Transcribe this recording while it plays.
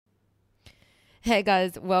Hey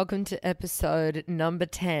guys, welcome to episode number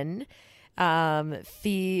 10,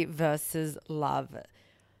 Fear versus Love.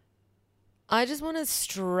 I just want to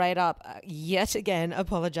straight up, yet again,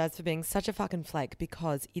 apologize for being such a fucking flake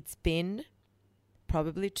because it's been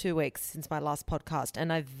probably 2 weeks since my last podcast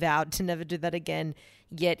and I vowed to never do that again.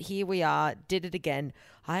 Yet here we are, did it again.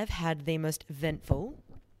 I have had the most eventful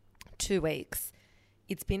 2 weeks.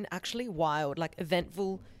 It's been actually wild, like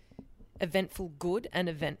eventful good and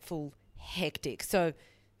eventful hectic. So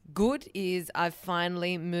good is I've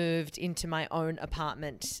finally moved into my own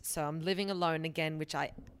apartment. So I'm living alone again, which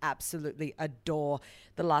I absolutely adore.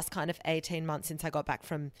 The last kind of 18 months since I got back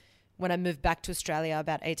from when I moved back to Australia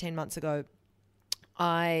about 18 months ago,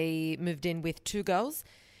 I moved in with 2 girls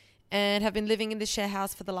and have been living in the share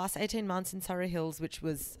house for the last 18 months in Surrey Hills, which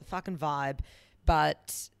was a fucking vibe,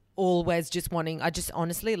 but always just wanting, I just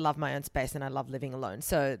honestly love my own space and I love living alone.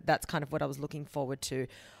 So that's kind of what I was looking forward to.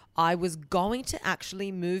 I was going to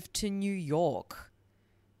actually move to New York.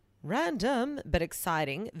 Random, but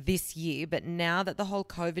exciting this year. But now that the whole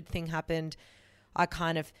COVID thing happened,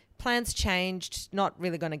 plans changed. Not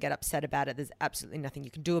really going to get upset about it. There's absolutely nothing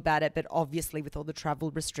you can do about it. But obviously with all the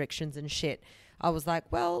travel restrictions and shit, I was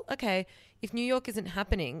like, well, okay, if New York isn't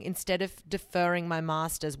happening, instead of deferring my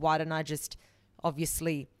master's, why don't I just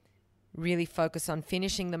obviously really focus on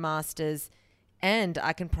finishing the master's? And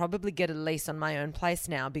I can probably get a lease on my own place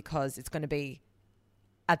now because it's going to be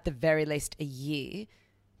at the very least a year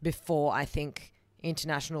before I think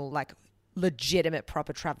international, like legitimate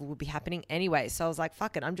proper travel will be happening anyway. So I was like,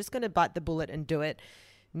 fuck it, I'm just going to bite the bullet and do it,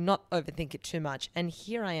 not overthink it too much. And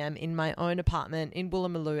here I am in my own apartment in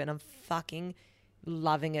Woolloomooloo and I'm fucking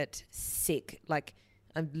loving it sick. Like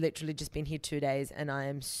I've literally just been here 2 days and I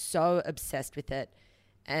am so obsessed with it.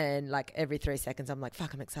 And like every 3 seconds, I'm like,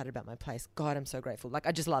 fuck, I'm excited about my place. God, I'm so grateful. Like,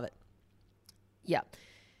 I just love it. Yeah.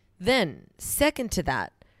 Then, second to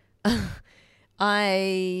that,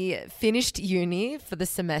 I finished uni for the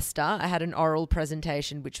semester. I had an oral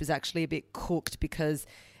presentation, which was actually a bit cooked because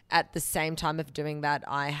at the same time of doing that,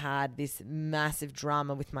 I had this massive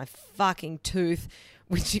drama with my fucking tooth,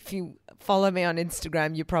 which if you follow me on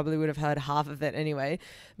Instagram, you probably would have heard half of it anyway.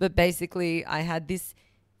 But basically, I had this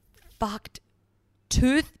fucked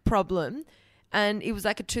tooth problem and it was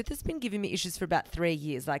like a tooth that's been giving me issues for about 3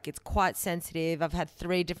 years. Like it's quite sensitive. I've had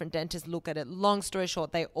 3 different dentists look at it. Long story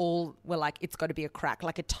short, they all were like, it's got to be a crack,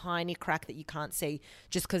 like a tiny crack that you can't see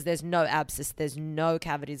just because there's no abscess, there's no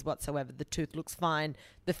cavities whatsoever. The tooth looks fine.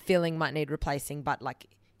 The filling might need replacing, but like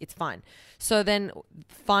it's fine. So then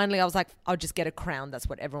finally I was like, I'll just get a crown. That's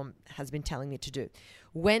what everyone has been telling me to do.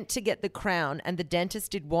 Went to get the crown and the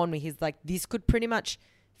dentist did warn me. He's like, this could pretty much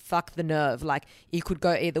fuck the nerve. Like it could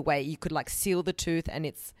go either way. You could like seal the tooth and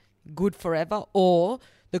it's good forever, or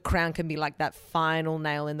the crown can be like that final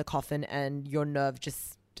nail in the coffin and your nerve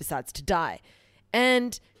just decides to die.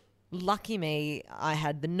 And lucky me, I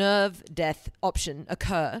had the nerve death option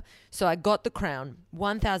occur. So I got the crown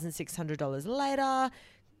 $1,600 later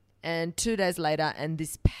and 2 days later, and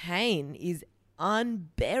this pain is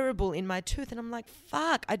unbearable in my tooth. And I'm like,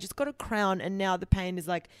 fuck, I just got a crown and now the pain is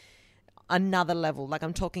like another level. Like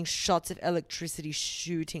I'm talking shots of electricity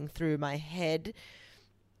shooting through my head.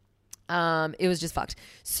 It was just fucked.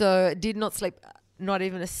 So did not sleep not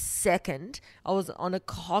even a second. I was on a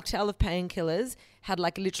cocktail of painkillers, had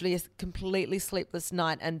like literally a completely sleepless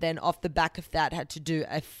night, and then off the back of that had to do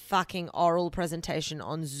a fucking oral presentation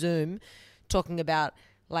on Zoom talking about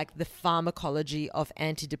like the pharmacology of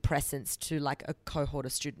antidepressants to like a cohort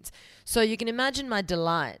of students. So you can imagine my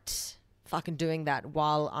delight fucking doing that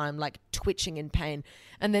while I'm like twitching in pain.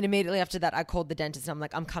 And then immediately after that, I called the dentist and I'm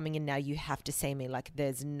like, I'm coming in now. You have to see me. Like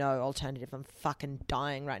there's no alternative. I'm fucking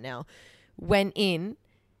dying right now. Went in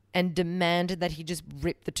and demanded that he just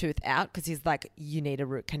rip the tooth out because he's like, you need a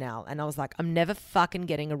root canal. And I was like, I'm never fucking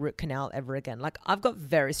getting a root canal ever again. Like I've got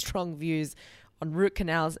very strong views on root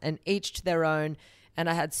canals and each to their own. And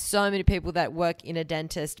I had so many people that work in a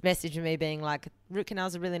dentist messaging me being like, root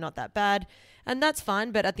canals are really not that bad. And that's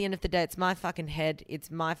fine. But at the end of the day, it's my fucking head. It's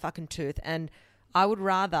my fucking tooth. And I would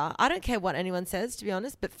rather, I don't care what anyone says, to be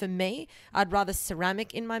honest, but for me, I'd rather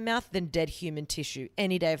ceramic in my mouth than dead human tissue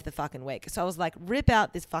any day of the fucking week. So I was like, rip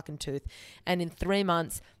out this fucking tooth. And in 3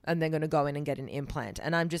 months, I'm then going to go in and get an implant.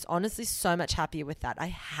 And I'm just honestly so much happier with that. I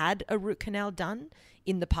had a root canal done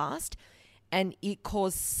in the past, and it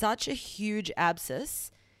caused such a huge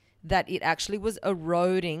abscess that it actually was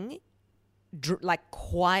eroding like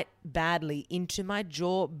quite badly into my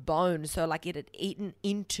jawbone. So like it had eaten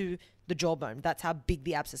into the jawbone. That's how big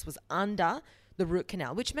the abscess was under the root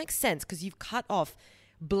canal, which makes sense because you've cut off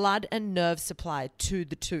blood and nerve supply to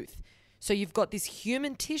the tooth. So you've got this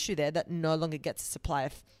human tissue there that no longer gets a supply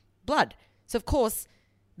of blood. So of course,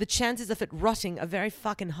 the chances of it rotting are very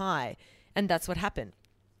fucking high. And that's what happened.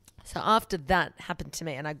 So after that happened to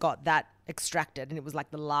me and I got that extracted and it was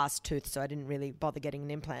like the last tooth, so I didn't really bother getting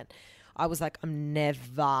an implant, I was like, I'm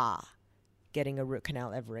never getting a root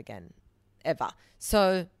canal ever again. Ever.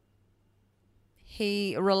 So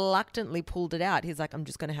he reluctantly pulled it out. He's like, I'm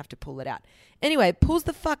just going to have to pull it out. Anyway, pulls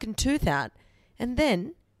the fucking tooth out. And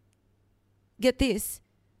then, get this,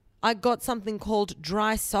 I got something called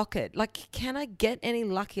dry socket. Like, can I get any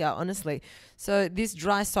luckier, honestly? So this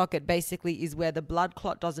dry socket basically is where the blood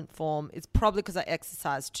clot doesn't form. It's probably because I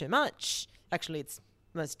exercised too much. Actually, it's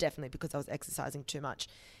most definitely because I was exercising too much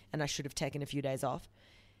and I should have taken a few days off.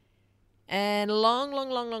 And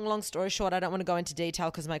long story short, I don't want to go into detail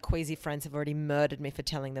because my queasy friends have already murdered me for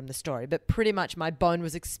telling them the story. But pretty much my bone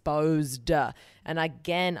was exposed. And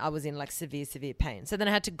again, I was in like severe pain. So then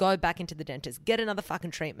I had to go back into the dentist, get another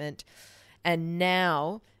fucking treatment. And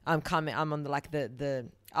now I'm on the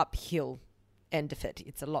uphill end of it.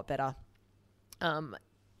 It's a lot better.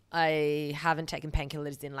 I haven't taken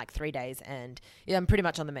painkillers in like 3 days and yeah, I'm pretty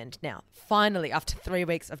much on the mend now. Finally, after 3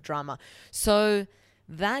 weeks of drama. So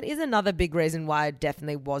that is another big reason why I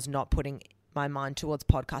definitely was not putting my mind towards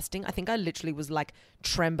podcasting. I think I literally was like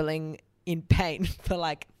trembling in pain for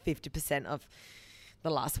like 50% of the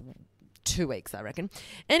last 2 weeks, I reckon.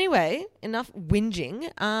 Anyway, enough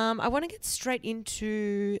whinging. I want to get straight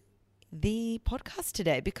into the podcast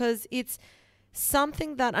today because it's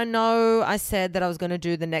something that I know I said that I was going to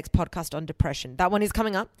do the next podcast on depression. That one is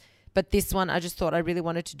coming up. But this one, I just thought I really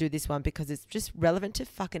wanted to do this one because it's just relevant to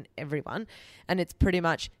fucking everyone. And it's pretty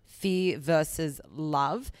much fear versus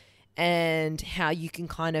love and how you can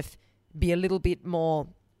kind of be a little bit more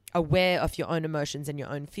aware of your own emotions and your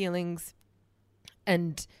own feelings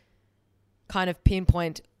and kind of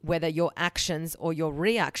pinpoint whether your actions or your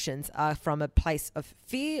reactions are from a place of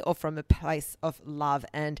fear or from a place of love.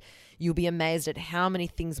 And you'll be amazed at how many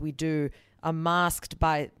things we do are masked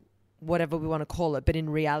by whatever we want to call it, but in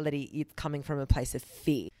reality, it's coming from a place of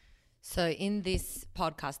fear. So in this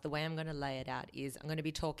podcast, the way I'm going to lay it out is I'm going to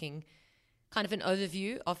be talking kind of an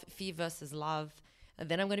overview of fear versus love. And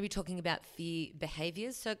then I'm going to be talking about fear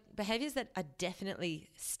behaviors. So behaviors that are definitely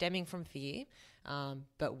stemming from fear,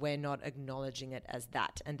 but we're not acknowledging it as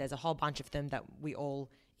that. And there's a whole bunch of them that we all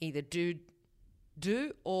either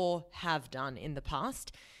do or have done in the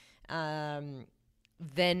past.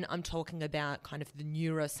 Then I'm talking about kind of the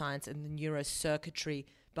neuroscience and the neurocircuitry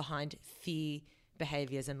behind fear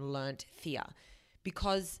behaviors and learnt fear.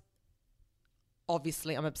 Because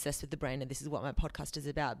obviously I'm obsessed with the brain and this is what my podcast is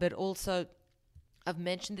about. But also I've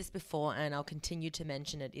mentioned this before and I'll continue to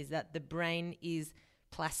mention it, is that the brain is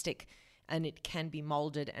plastic and it can be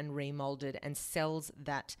molded and remolded, and cells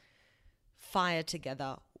that fire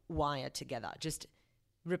together, wire together. Just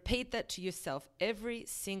repeat that to yourself every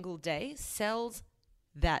single day. Cells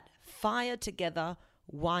that fire together,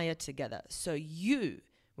 wire together. So you,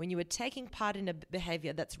 when you are taking part in a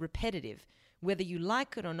behavior that's repetitive, whether you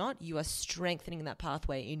like it or not, you are strengthening that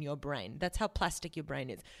pathway in your brain. That's how plastic your brain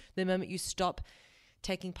is. The moment you stop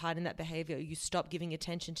taking part in that behavior, you stop giving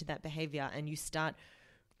attention to that behavior and you start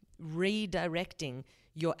redirecting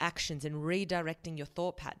your actions and redirecting your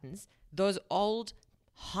thought patterns, those old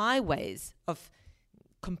highways of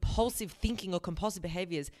compulsive thinking or compulsive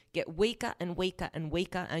behaviors get weaker and weaker and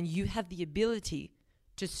weaker, and you have the ability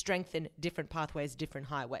to strengthen different pathways, different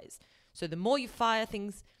highways. So the more you fire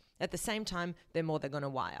things at the same time, the more they're going to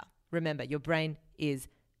wire. Remember, your brain is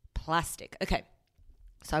plastic. Okay,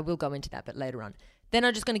 so I will go into that, but later on. Then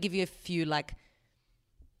I'm just going to give you a few like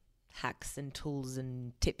hacks and tools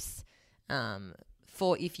and tips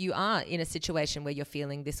for if you are in a situation where you're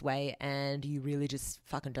feeling this way and you really just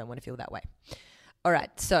fucking don't want to feel that way. All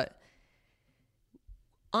right, so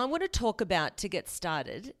I want to talk about, to get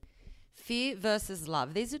started, fear versus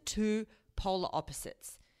love. These are two polar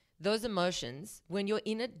opposites. Those emotions, when you're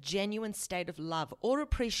in a genuine state of love or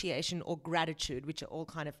appreciation or gratitude, which are all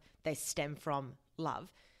kind of, they stem from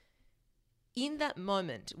love, in that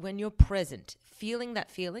moment, when you're present, feeling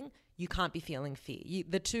that feeling, you can't be feeling fear.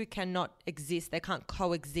 The two cannot exist. They can't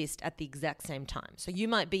coexist at the exact same time. So you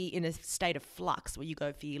might be in a state of flux where you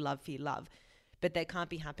go fear, love, but they can't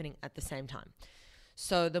be happening at the same time.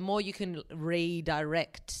 So the more you can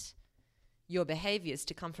redirect your behaviors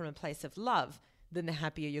to come from a place of love, then the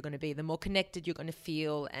happier you're going to be, the more connected you're going to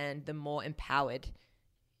feel, and the more empowered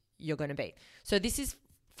you're going to be. So this is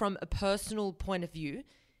from a personal point of view.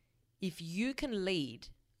 If you can lead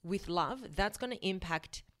with love, that's going to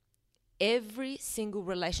impact every single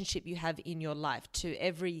relationship you have in your life, to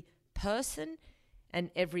every person and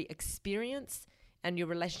every experience and your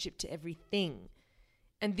relationship to everything.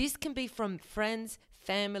 And this can be from friends,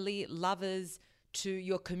 family, lovers, to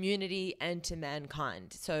your community and to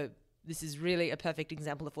mankind. So this is really a perfect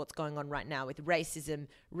example of what's going on right now with racism.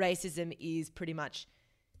 Racism is pretty much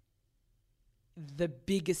the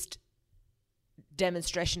biggest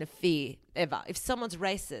demonstration of fear ever. If someone's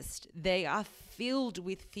racist, they are filled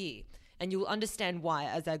with fear. And you'll understand why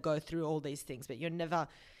as I go through all these things. But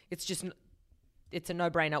it's a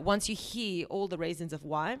no-brainer. Once you hear all the reasons of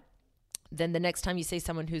why, then the next time you see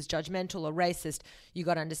someone who's judgmental or racist, you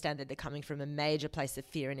got to understand that they're coming from a major place of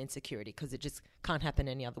fear and insecurity, because it just can't happen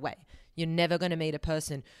any other way. You're never going to meet a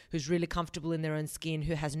person who's really comfortable in their own skin,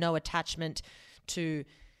 who has no attachment to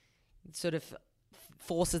sort of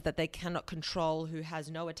forces that they cannot control, who has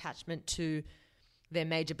no attachment to their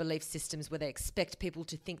major belief systems where they expect people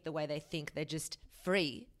to think the way they think. They're just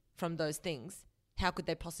free from those things. How could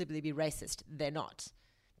they possibly be racist? They're not,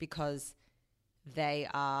 because they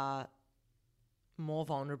are more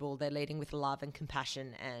vulnerable. They're leading with love and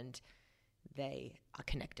compassion, and they are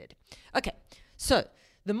connected. Okay, so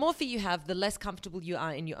the more fear you have, the less comfortable you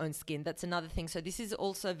are in your own skin. That's another thing. So this is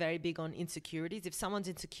also very big on insecurities. If someone's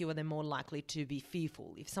insecure, they're more likely to be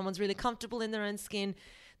fearful. If someone's really comfortable in their own skin,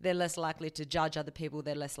 they're less likely to judge other people.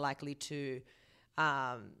 They're less likely to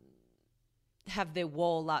have their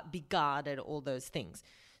wall up, be guarded, all those things.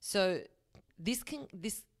 So this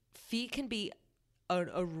fear can be an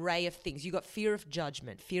array of things. You got fear of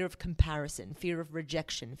judgment, fear of comparison, fear of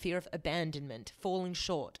rejection, fear of abandonment, falling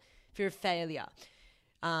short, fear of failure,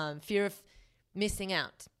 fear of missing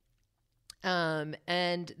out.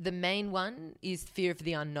 And the main one is fear of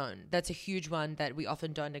the unknown. That's a huge one that we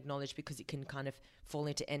often don't acknowledge because it can kind of fall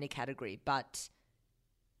into any category. But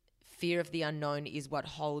fear of the unknown is what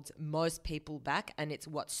holds most people back, and it's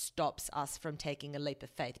what stops us from taking a leap of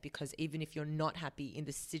faith, because even if you're not happy in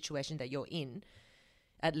the situation that you're in,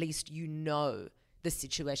 at least you know the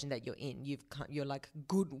situation that you're in. You're like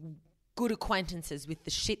good acquaintances with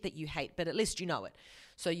the shit that you hate, but at least you know it.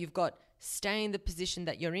 So you've got stay in the position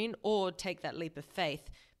that you're in or take that leap of faith,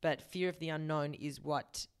 but fear of the unknown is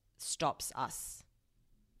what stops us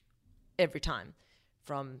every time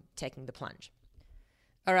from taking the plunge.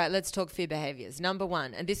 All right, let's talk fear behaviors. Number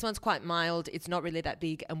one, and this one's quite mild. It's not really that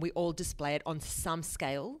big, and we all display it on some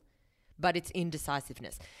scale, but it's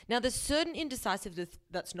indecisiveness. Now, there's certain indecisiveness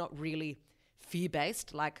that's not really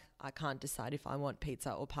fear-based, like I can't decide if I want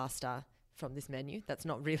pizza or pasta from this menu. That's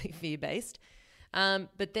not really fear-based.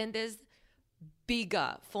 But then there's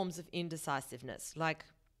bigger forms of indecisiveness, like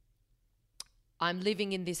I'm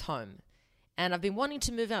living in this home and I've been wanting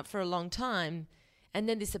to move out for a long time, and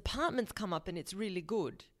then this apartment's come up and it's really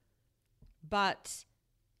good, but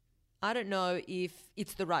I don't know if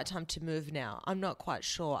it's the right time to move now. I'm not quite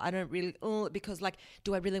sure. I don't really, because like,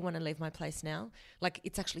 do I really want to leave my place now? Like,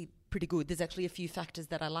 it's actually pretty good. There's actually a few factors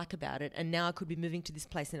that I like about it. And now I could be moving to this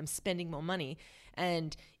place and I'm spending more money,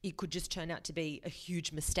 and it could just turn out to be a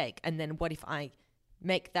huge mistake. And then what if I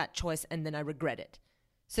make that choice and then I regret it?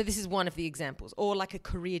 So this is one of the examples. Or like a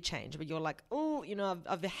career change where you're like,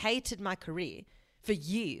 I've hated my career for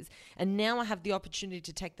years, and now I have the opportunity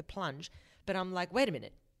to take the plunge. But I'm like, wait a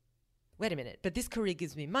minute, but this career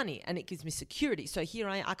gives me money and it gives me security. So here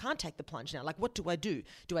I can't take the plunge now. Like, what do I do?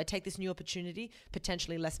 Do I take this new opportunity,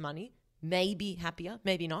 potentially less money, maybe happier,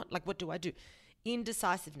 maybe not? Like, what do I do?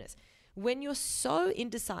 Indecisiveness. When you're so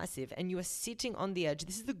indecisive and you are sitting on the edge,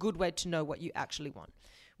 this is a good way to know what you actually want.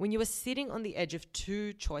 When you are sitting on the edge of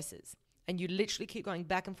two choices and you literally keep going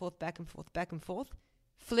back and forth, back and forth, back and forth,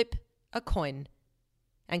 flip a coin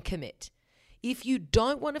and commit. If you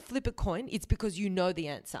don't want to flip a coin, it's because you know the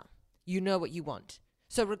answer. You know what you want.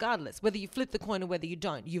 So regardless, whether you flip the coin or whether you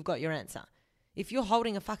don't, you've got your answer. If you're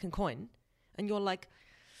holding a fucking coin and you're like,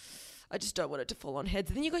 I just don't want it to fall on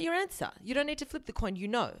heads, then you got your answer. You don't need to flip the coin, you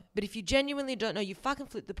know. But if you genuinely don't know, you fucking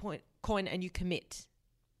flip the coin and you commit.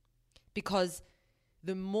 Because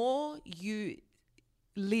the more you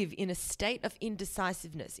live in a state of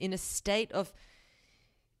indecisiveness, in a state of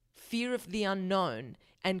fear of the unknown,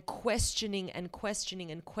 and questioning and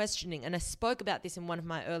questioning and questioning. And I spoke about this in one of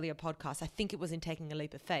my earlier podcasts. I think it was in Taking a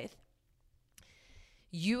Leap of Faith.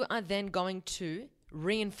 You are then going to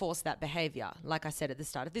reinforce that behavior. Like I said at the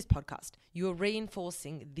start of this podcast, you're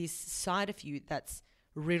reinforcing this side of you that's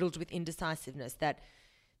riddled with indecisiveness, that,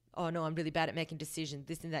 oh no, I'm really bad at making decisions,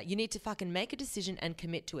 this and that. You need to fucking make a decision and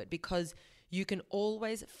commit to it, because you can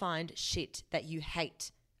always find shit that you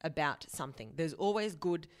hate about something. There's always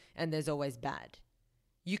good and there's always bad.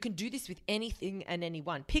 You can do this with anything and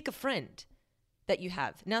anyone. Pick a friend that you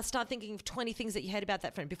have. Now start thinking of 20 things that you hate about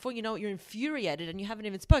that friend. Before you know it, you're infuriated and you haven't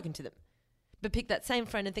even spoken to them But pick that same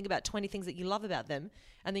friend and think about 20 things that you love about them.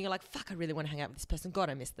 And then you're like, fuck, I really want to hang out with this person. God,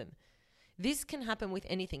 I miss them. This can happen with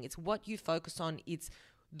anything. It's what you focus on. It's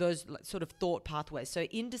those sort of thought pathways. So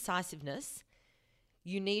indecisiveness,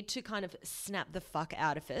 you need to kind of snap the fuck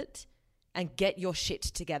out of it and get your shit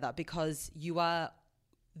together, because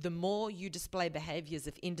the more you display behaviors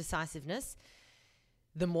of indecisiveness,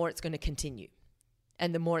 the more it's going to continue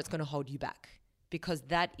and the more it's going to hold you back, because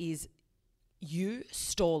that is you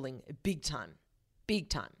stalling big time.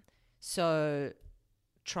 So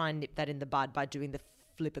try and nip that in the bud by doing the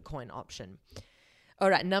flip a coin option. All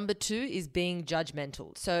right, number 2 is being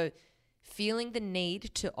judgmental. So feeling the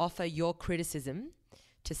need to offer your criticism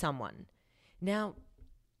to someone. Now,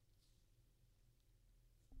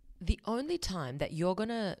 the only time that you're going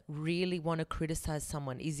to really want to criticize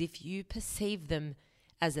someone is if you perceive them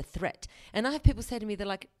as a threat. And I have people say to me, they're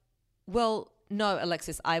like, well, no,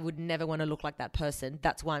 Alexis, I would never want to look like that person.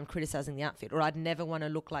 That's why I'm criticizing the outfit. Or I'd never want to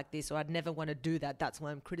look like this, or I'd never want to do that. That's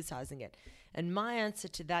why I'm criticizing it. And my answer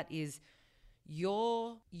to that is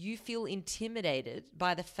you feel intimidated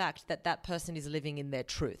by the fact that that person is living in their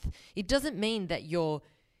truth. It doesn't mean that you're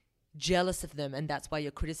jealous of them and that's why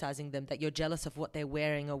you're criticizing them, that you're jealous of what they're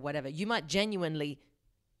wearing or whatever. You might genuinely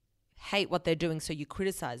hate what they're doing, so you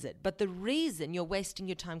criticize it. But the reason you're wasting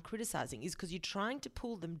your time criticizing is because you're trying to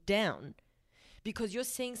pull them down, because you're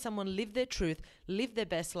seeing someone live their truth, live their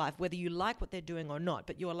best life, whether you like what they're doing or not.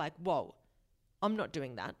 But you're like, whoa, I'm not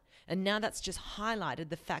doing that. And now that's just highlighted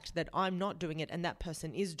the fact that I'm not doing it and that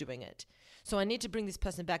person is doing it. So I need to bring this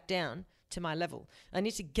person back down to my level. I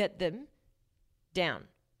need to get them down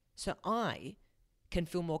so I can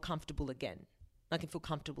feel more comfortable again. I can feel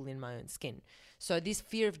comfortable in my own skin. So this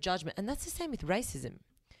fear of judgment, and that's the same with racism.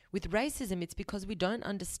 With racism, it's because we don't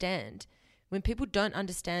understand. When people don't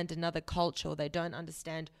understand another culture, or they don't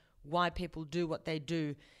understand why people do what they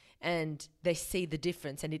do, and they see the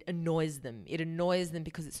difference and it annoys them. It annoys them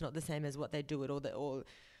because it's not the same as what they do it, or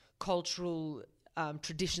cultural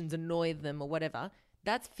traditions annoy them or whatever.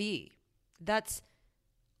 That's fear. That's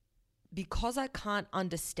because I can't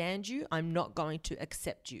understand you, I'm not going to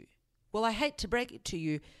accept you. Well, I hate to break it to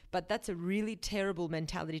you, but that's a really terrible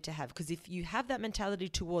mentality to have, because if you have that mentality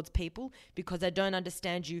towards people, because I don't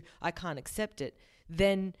understand you, I can't accept it,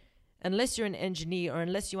 then unless you're an engineer or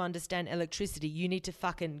unless you understand electricity, you need to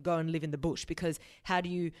fucking go and live in the bush, because how do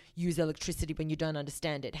you use electricity when you don't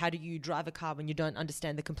understand it? How do you drive a car when you don't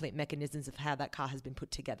understand the complete mechanisms of how that car has been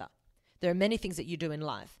put together? There are many things that you do in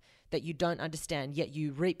life that you don't understand, yet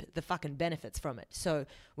you reap the fucking benefits from it. So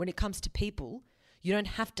when it comes to people, you don't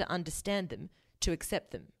have to understand them to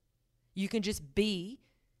accept them. You can just be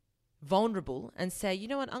vulnerable and say, you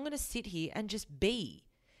know what, I'm going to sit here and just be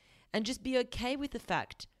okay with the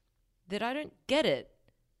fact that I don't get it,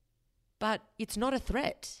 but it's not a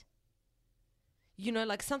threat. You know,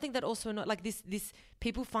 like something that also not like this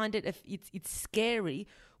people find it's scary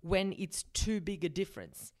when it's too big a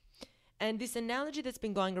difference. And this analogy that's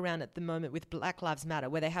been going around at the moment with Black Lives Matter,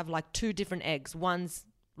 where they have like 2 different eggs, one's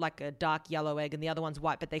like a dark yellow egg and the other one's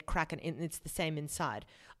white, but they crack it and it's the same inside.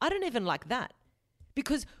 I don't even like that,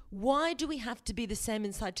 because why do we have to be the same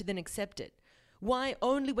inside to then accept it? Why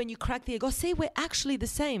only when you crack the egg, oh, see, we're actually the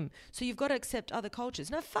same, so you've got to accept other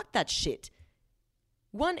cultures? No, fuck that shit.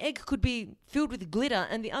 One egg could be filled with glitter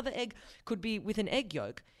and the other egg could be with an egg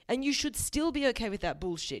yolk, and you should still be okay with that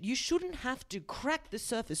bullshit. You shouldn't have to crack the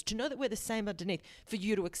surface to know that we're the same underneath for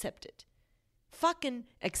you to accept it. Fucking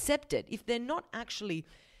accept it. If they're not actually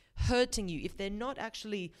hurting you, if they're not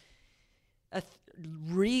actually a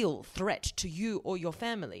real threat to you or your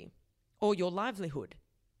family or your livelihood,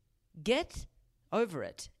 get over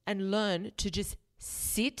it and learn to just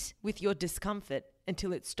sit with your discomfort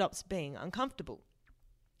until it stops being uncomfortable.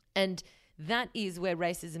 And that is where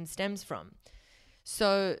racism stems from.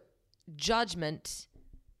 So judgment,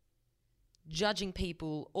 judging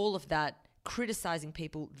people, all of that, criticizing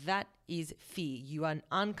people, that is fear. You are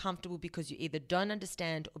uncomfortable because you either don't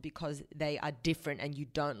understand or because they are different and you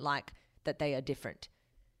don't like that they are different.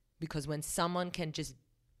 Because when someone can just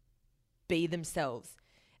be themselves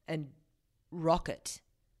and rock it,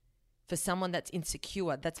 for someone that's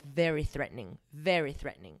insecure, that's very threatening,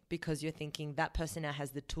 because you're thinking that person now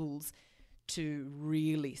has the tools to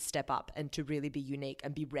really step up and to really be unique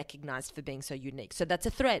and be recognized for being so unique. So that's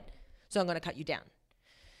a threat. So I'm going to cut you down.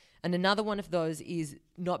 And another one of those is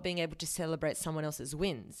not being able to celebrate someone else's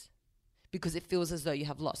wins because it feels as though you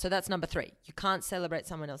have lost. So that's number 3. You can't celebrate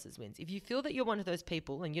someone else's wins. If you feel that you're one of those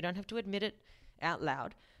people, and you don't have to admit it out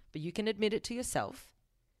loud, but you can admit it to yourself,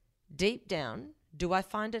 deep down, do I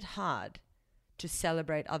find it hard to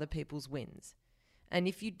celebrate other people's wins? And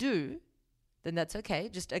if you do, then that's okay.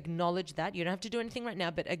 Just acknowledge that. You don't have to do anything right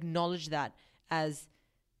now, but acknowledge that as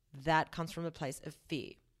that comes from a place of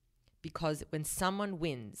fear. Because when someone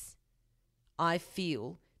wins, I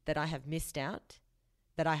feel that I have missed out,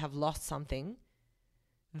 that I have lost something,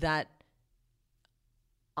 that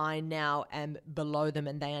I now am below them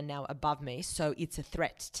and they are now above me. So it's a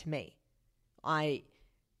threat to me.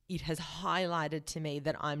 It has highlighted to me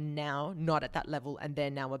that I'm now not at that level and they're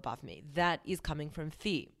now above me. That is coming from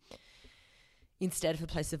fear instead of a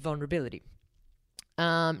place of vulnerability.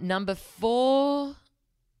 Number 4,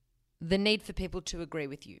 the need for people to agree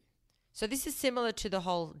with you. So this is similar to the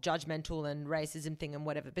whole judgmental and racism thing and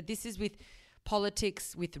whatever, but this is with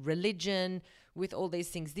politics, with religion, with all these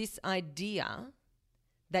things. This idea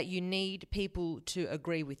that you need people to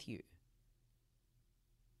agree with you,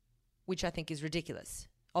 which I think is ridiculous,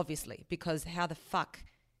 obviously, because how the fuck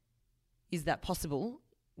is that possible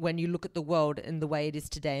when you look at the world and the way it is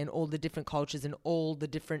today and all the different cultures and all the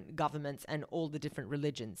different governments and all the different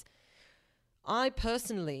religions? I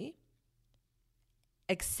personally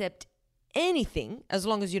accept anything as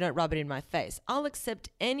long as you don't rub it in my face. I'll accept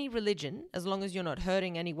any religion as long as you're not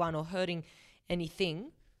hurting anyone or hurting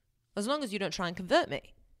anything, as long as you don't try and convert me.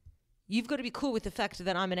 You've got to be cool with the fact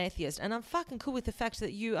that I'm an atheist, and I'm fucking cool with the fact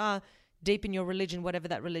that you are deep in your religion, whatever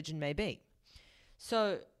that religion may be.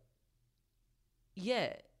 So,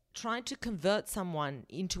 yeah, trying to convert someone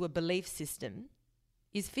into a belief system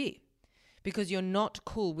is fear, because you're not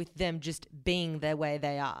cool with them just being their way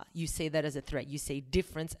they are. You see that as a threat. You see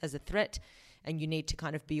difference as a threat, and you need to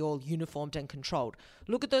kind of be all uniformed and controlled.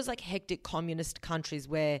 Look at those like hectic communist countries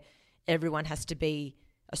where everyone has to be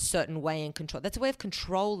a certain way and control. That's a way of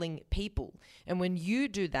controlling people. And when you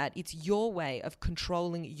do that, it's your way of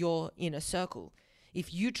controlling your inner circle.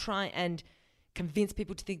 If you try and convince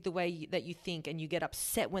people to think the way that you think, and you get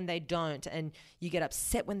upset when they don't, and you get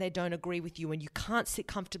upset when they don't agree with you, and you can't sit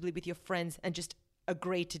comfortably with your friends and just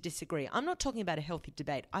agree to disagree. I'm not talking about a healthy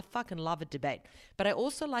debate. I fucking love a debate. But I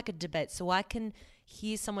also like a debate so I can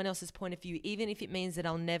hear someone else's point of view, even if it means that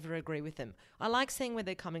I'll never agree with them. I like seeing where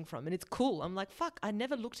they're coming from, and it's cool. I'm like, fuck, I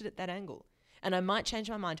never looked at it that angle. And I might change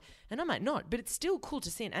my mind, and I might not, but it's still cool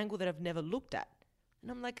to see an angle that I've never looked at. And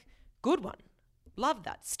I'm like, good one. Love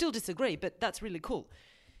that. Still disagree, but that's really cool.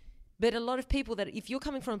 But a lot of people, that if you're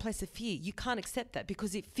coming from a place of fear, you can't accept that,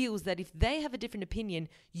 because it feels that if they have a different opinion,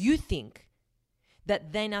 you think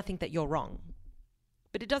that they now think that you're wrong.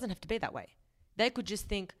 But it doesn't have to be that way. They could just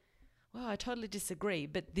think, well, I totally disagree,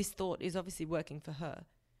 but this thought is obviously working for her.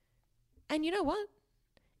 And you know what?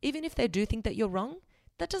 Even if they do think that you're wrong,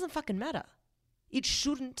 that doesn't fucking matter. It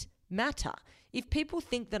shouldn't matter. If people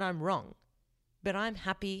think that I'm wrong, but I'm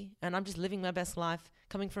happy and I'm just living my best life,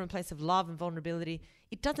 coming from a place of love and vulnerability,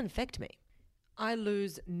 it doesn't affect me. I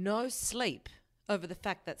lose no sleep over the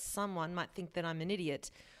fact that someone might think that I'm an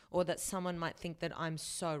idiot, or that someone might think that I'm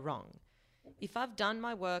so wrong. If I've done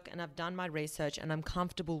my work and I've done my research and I'm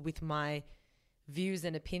comfortable with my views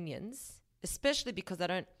and opinions, especially because I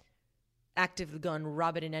don't actively go and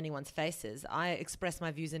rub it in anyone's faces. I express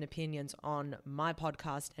my views and opinions on my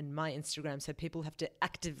podcast and my Instagram, so people have to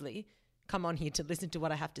actively come on here to listen to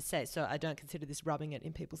what I have to say. So I don't consider this rubbing it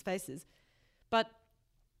in people's faces. But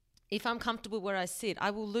if I'm comfortable where I sit,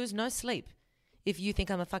 I will lose no sleep if you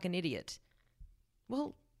think I'm a fucking idiot.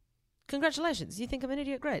 Well, congratulations. You think I'm an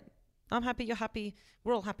idiot? Great. I'm happy. You're happy.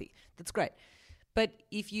 We're all happy. That's great. But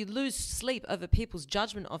if you lose sleep over people's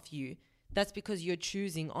judgment of you, that's because you're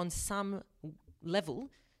choosing on some level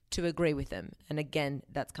to agree with them. And again,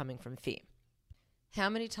 that's coming from fear. How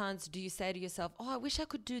many times do you say to yourself, oh, I wish I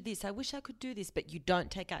could do this. I wish I could do this. But you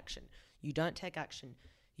don't take action. You don't take action.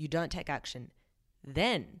 You don't take action.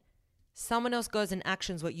 Then someone else goes and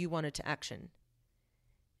actions what you wanted to action.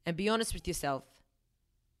 And be honest with yourself.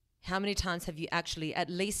 How many times have you actually, at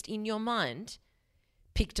least in your mind,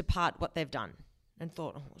 picked apart what they've done and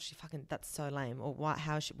thought, oh, that's so lame, or why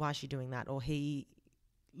is she doing that, or he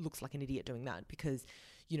looks like an idiot doing that, because,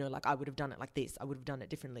 you know, like I would have done it like this, I would have done it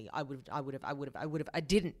differently, I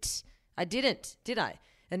didn't, did I?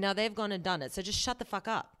 And now they've gone and done it. So just shut the fuck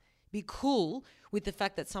up. Be cool with the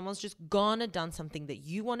fact that someone's just gone and done something that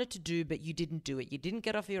you wanted to do, but you didn't do it. You didn't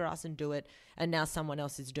get off your ass and do it, and now someone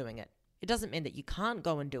else is doing it. It doesn't mean that you can't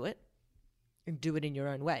go and do it in your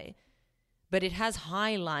own way, but it has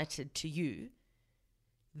highlighted to you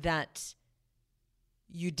that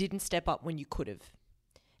you didn't step up when you could have.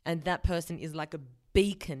 And that person is like a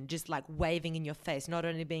beacon, just like waving in your face, not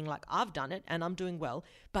only being like, I've done it and I'm doing well,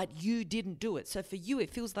 but you didn't do it. So for you,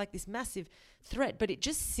 it feels like this massive threat, but it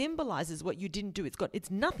just symbolizes what you didn't do.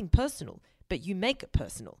 It's nothing personal, but you make it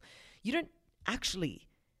personal. You don't actually,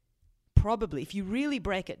 probably, if you really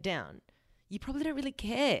break it down, you probably don't really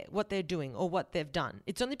care what they're doing or what they've done.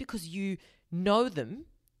 It's only because you know them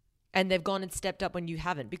and they've gone and stepped up when you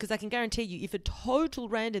haven't. Because I can guarantee you, if a total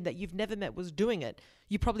random that you've never met was doing it,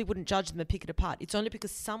 you probably wouldn't judge them and pick it apart. It's only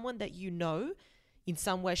because someone that you know in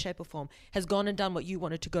some way, shape or form has gone and done what you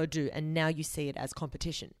wanted to go do, and now you see it as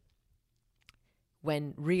competition.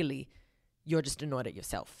 When really, you're just annoyed at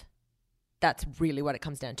yourself. That's really what it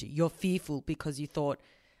comes down to. You're fearful because you thought,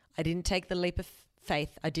 I didn't take the leap of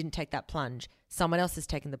faith. I didn't take that plunge. Someone else has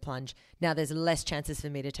taken the plunge. Now there's less chances for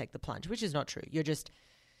me to take the plunge, which is not true. You're just,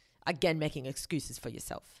 again, making excuses for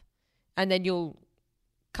yourself. And then you'll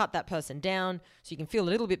cut that person down so you can feel a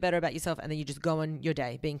little bit better about yourself, and then you just go on your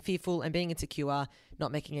day being fearful and being insecure,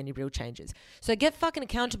 not making any real changes. So get fucking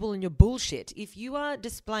accountable in your bullshit. If you are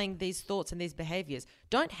displaying these thoughts and these behaviors,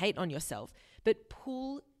 don't hate on yourself, but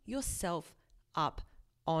pull yourself up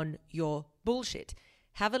on your bullshit.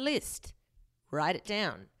 Have a list. Write it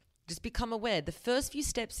down. Just become aware. The first few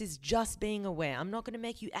steps is just being aware. I'm not going to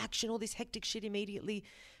make you action all this hectic shit immediately,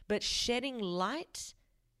 but shedding light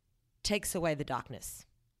takes away the darkness.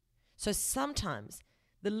 So sometimes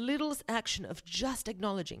the littlest action of just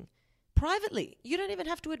acknowledging privately, you don't even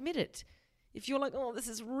have to admit it. If you're like, oh, this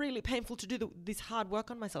is really painful to do this hard work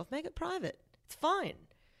on myself, make it private. It's fine.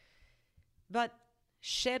 But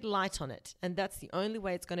shed light on it. And that's the only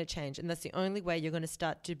way it's going to change. And that's the only way you're going to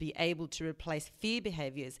start to be able to replace fear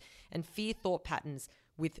behaviors and fear thought patterns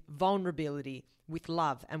with vulnerability, with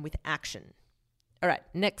love, and with action. All right,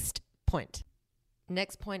 next point.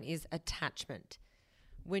 Next point is attachment.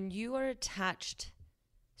 When you are attached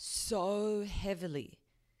so heavily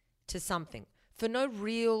to something for no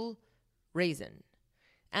real reason,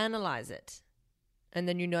 analyze it. And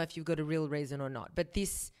then you know if you've got a real reason or not. But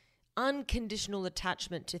this unconditional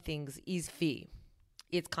attachment to things is fear.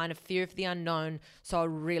 It's kind of fear of the unknown. So I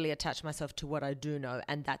really attach myself to what I do know,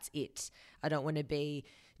 and that's it. I don't want to be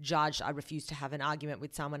judged. I refuse to have an argument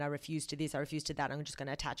with someone. I refuse to this. I refuse to that. I'm just going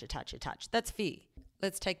to attach. That's fear.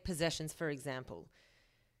 Let's take possessions, for example.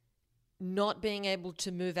 Not being able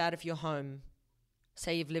to move out of your home,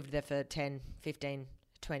 say you've lived there for 10, 15,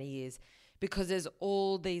 20 years, because there's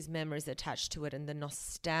all these memories attached to it and the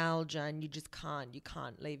nostalgia, and you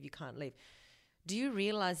can't leave. Do you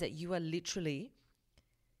realize that you are literally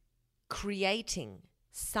creating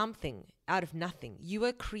something out of nothing? You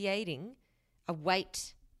are creating a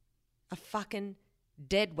weight, a fucking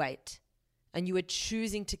dead weight, and you are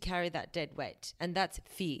choosing to carry that dead weight. And that's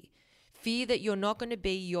fear. Fear that you're not going to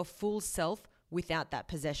be your full self without that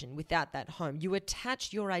possession, without that home. You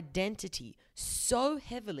attach your identity so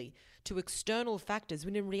heavily to external factors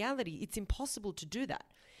when in reality it's impossible to do that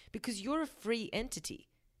because you're a free entity.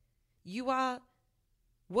 You are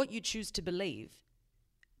what you choose to believe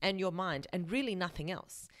and your mind, and really nothing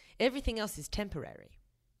else. Everything else is temporary.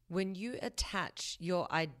 When you attach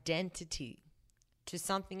your identity to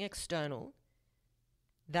something external,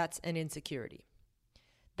 that's an insecurity.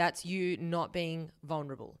 That's you not being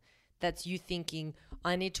vulnerable. That's you thinking,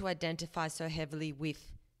 I need to identify so heavily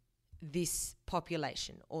with this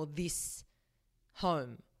population or this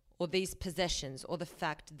home or these possessions or the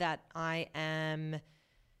fact that I am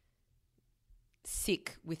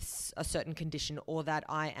sick with a certain condition or that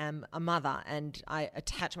I am a mother and I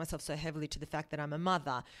attach myself so heavily to the fact that I'm a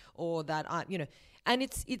mother or that and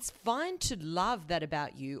it's fine to love that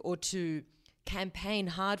about you or to campaign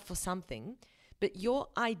hard for something, but your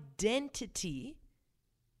identity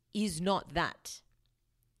is not that.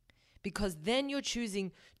 Because then you're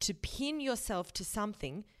choosing to pin yourself to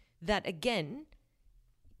something that, again,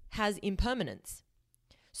 has impermanence.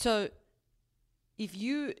 So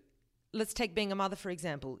let's take being a mother, for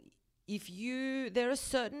example. There are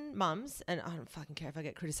certain mums, and I don't fucking care if I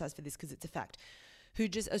get criticized for this because it's a fact, who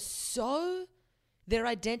just are their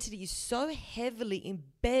identity is so heavily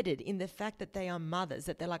embedded in the fact that they are mothers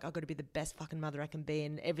that they're like, I've got to be the best fucking mother I can be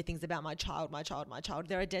and everything's about my child.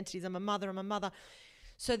 Their identity is I'm a mother.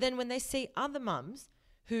 So then when they see other mums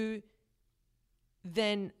who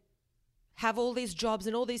then have all these jobs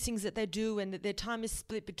and all these things that they do and that their time is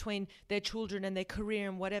split between their children and their career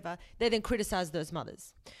and whatever, they then criticize those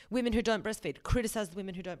mothers. Women who don't breastfeed, criticize the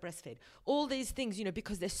women who don't breastfeed. All these things,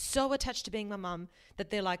 because they're so attached to being my mum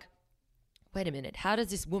that they're like, wait a minute, how does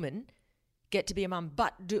this woman get to be a mum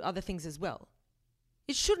but do other things as well?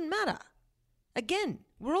 It shouldn't matter. Again,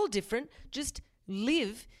 we're all different. Just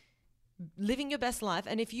living your best life.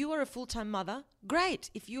 And if you are a full-time mother, great.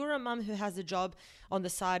 If you're a mum who has a job on the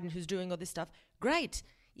side and who's doing all this stuff, great.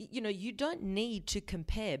 You don't need to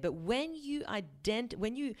compare. But when you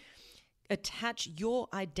attach your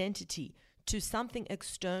identity to something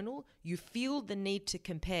external, you feel the need to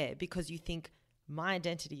compare because you think, my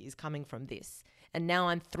identity is coming from this. And now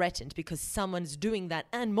I'm threatened because someone's doing that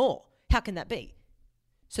and more. How can that be?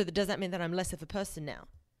 So does that mean that I'm less of a person now?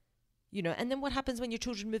 And then what happens when your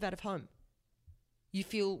children move out of home? You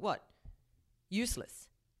feel what? Useless.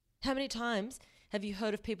 How many times have you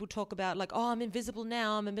heard of people talk about like, oh, I'm invisible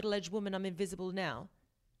now. I'm a middle-aged woman. I'm invisible now.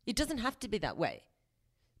 It doesn't have to be that way.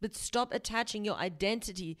 But stop attaching your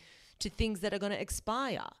identity to things that are going to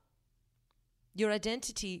expire. Your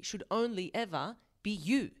identity should only ever be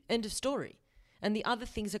you. End of story. And the other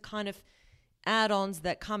things are kind of add-ons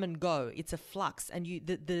that come and go. It's a flux. And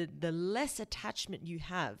the less attachment you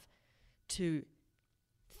have to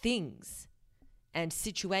things and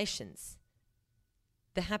situations,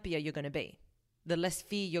 the happier you're going to be. The less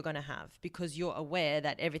fear you're going to have because you're aware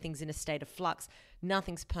that everything's in a state of flux,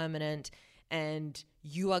 nothing's permanent, and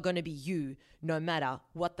you are going to be you no matter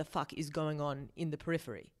what the fuck is going on in the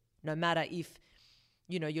periphery. No matter if,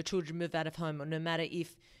 your children move out of home, or no matter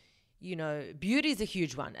if, beauty is a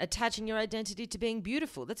huge one. Attaching your identity to being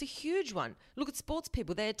beautiful, that's a huge one. Look at sports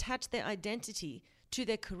people. They attach their identity to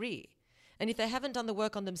their career. And if they haven't done the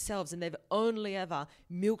work on themselves and they've only ever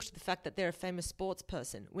milked the fact that they're a famous sports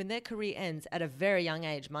person, when their career ends at a very young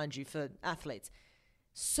age, mind you, for athletes,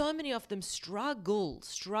 so many of them struggle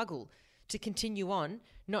to continue on,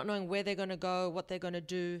 not knowing where they're going to go, what they're going to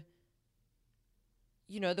do.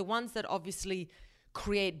 The ones that obviously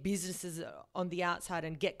create businesses on the outside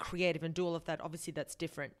and get creative and do all of that, obviously that's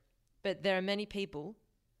different. But there are many people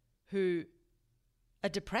who are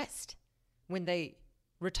depressed when they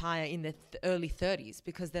retire in their early 30s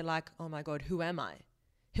because they're like, oh my God, who am I?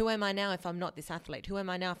 Who am I now if I'm not this athlete? Who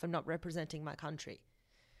am I now if I'm not representing my country?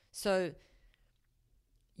 So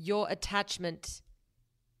your attachment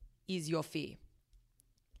is your fear.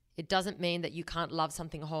 It doesn't mean that you can't love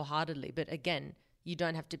something wholeheartedly, but again, you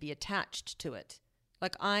don't have to be attached to it.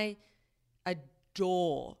 Like I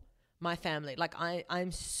adore my family. Like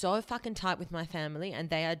I'm so fucking tight with my family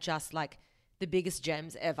and they are just like the biggest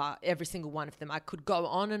gems ever, every single one of them. I could go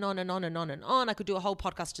on and on and on and on and on. I could do a whole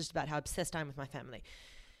podcast just about how obsessed I am with my family.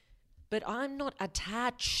 But I'm not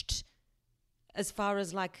attached as far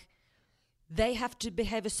as like they have to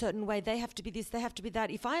behave a certain way. They have to be this, they have to be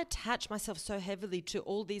that. If I attach myself so heavily to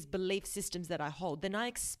all these belief systems that I hold, then I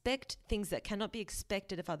expect things that cannot be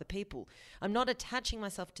expected of other people. I'm not attaching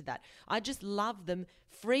myself to that. I just love them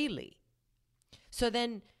freely. So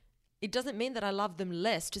then it doesn't mean that I love them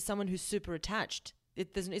less to someone who's super attached.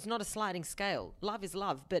 It's not a sliding scale. Love is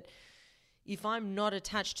love. But if I'm not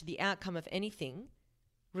attached to the outcome of anything,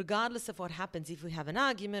 regardless of what happens, if we have an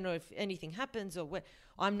argument or if anything happens,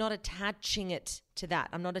 I'm not attaching it to that.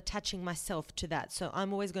 I'm not attaching myself to that. So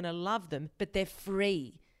I'm always going to love them, but they're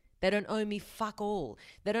free. They don't owe me fuck all.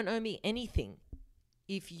 They don't owe me anything.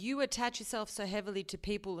 If you attach yourself so heavily to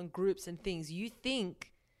people and groups and things, you think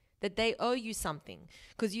that they owe you something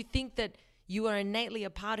because you think that you are innately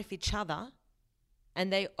a part of each other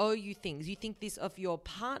and they owe you things. You think this of your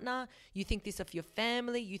partner, you think this of your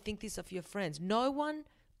family, you think this of your friends. No one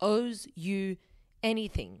owes you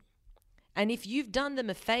anything. And if you've done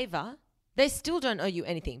them a favor, they still don't owe you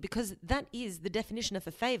anything because that is the definition of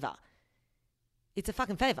a favor. It's a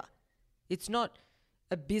fucking favor. It's not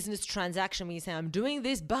a business transaction where you say, I'm doing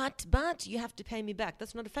this, but you have to pay me back.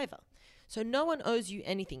 That's not a favor. So no one owes you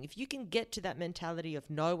anything. If you can get to that mentality of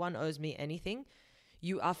no one owes me anything,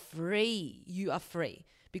 you are free. You are free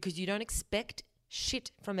because you don't expect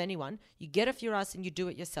shit from anyone. You get off your ass and you do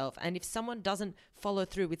it yourself. And if someone doesn't follow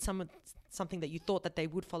through with something that you thought that they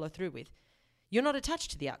would follow through with, you're not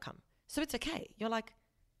attached to the outcome. So it's okay. You're like,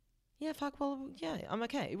 yeah, fuck, well, yeah, I'm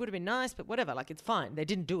okay. It would have been nice, but whatever. Like, it's fine. They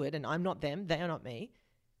didn't do it and I'm not them. They are not me.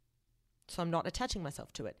 So I'm not attaching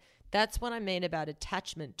myself to it. That's what I mean about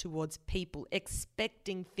attachment towards people,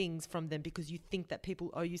 expecting things from them because you think that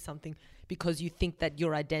people owe you something because you think that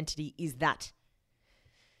your identity is that.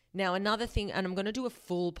 Now, another thing, and I'm going to do a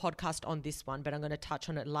full podcast on this one, but I'm going to touch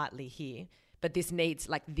on it lightly here. But this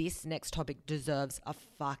next topic deserves a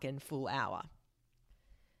fucking full hour.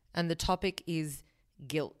 And the topic is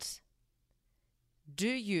guilt. Do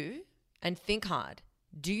you, and think hard,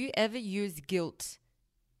 do you ever use guilt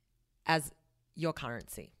as your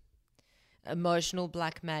currency? Emotional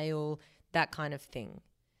blackmail, that kind of thing.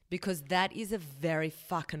 Because that is a very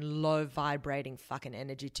fucking low vibrating fucking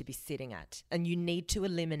energy to be sitting at. And you need to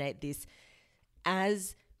eliminate this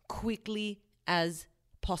as quickly as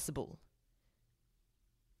possible.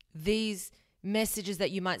 These messages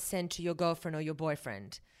that you might send to your girlfriend or your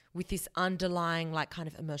boyfriend with this underlying like kind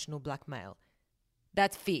of emotional blackmail,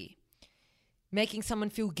 that's fear. Making someone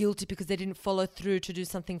feel guilty because they didn't follow through to do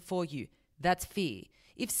something for you, that's fear.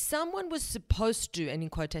 If someone was supposed to, and in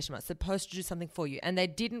quotation marks, supposed to do something for you and they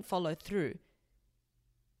didn't follow through,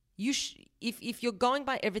 if you're going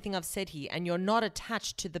by everything I've said here and you're not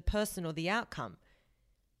attached to the person or the outcome,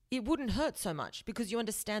 it wouldn't hurt so much because you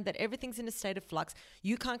understand that everything's in a state of flux.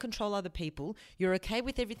 You can't control other people. You're okay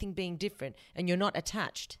with everything being different and you're not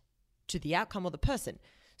attached to the outcome or the person.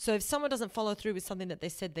 So if someone doesn't follow through with something that they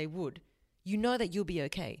said they would, you know that you'll be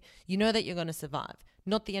okay. You know that you're going to survive.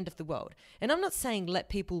 Not the end of the world. And I'm not saying let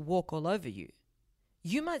people walk all over you.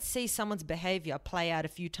 You might see someone's behavior play out a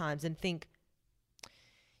few times and think,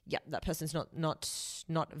 yeah, that person's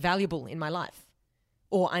not valuable in my life.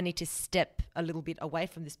 Or I need to step a little bit away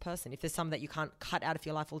from this person. If there's some that you can't cut out of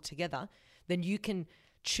your life altogether, then you can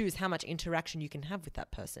choose how much interaction you can have with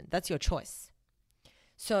that person. That's your choice.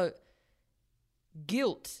 So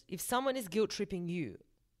guilt, if someone is guilt tripping you,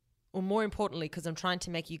 or more importantly, because I'm trying to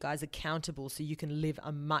make you guys accountable so you can live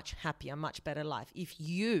a much happier, much better life. If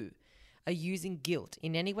you are using guilt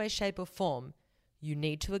in any way, shape or form, you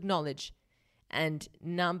need to acknowledge. And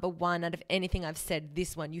number one, out of anything I've said,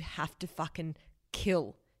 this one, you have to fucking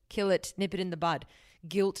kill it, nip it in the bud.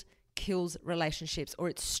 Guilt kills relationships, or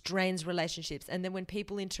it strains relationships. And then when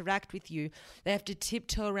people interact with you, they have to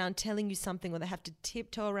tiptoe around telling you something, or they have to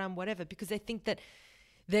tiptoe around whatever because they think that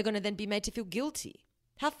they're going to then be made to feel guilty.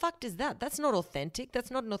 How fucked is that? That's not authentic.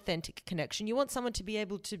 That's not an authentic connection. You want someone to be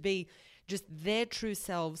able to be just their true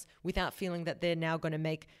selves without feeling that they're going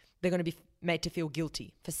to be made to feel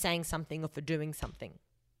guilty for saying something or for doing something.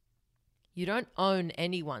 You don't own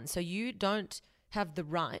anyone, so you don't have the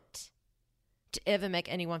right to ever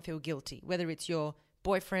make anyone feel guilty, whether it's your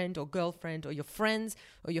boyfriend or girlfriend or your friends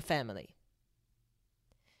or your family.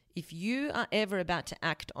 If you are ever about to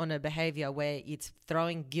act on a behavior where it's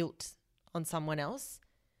throwing guilt on someone else,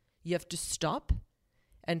 you have to stop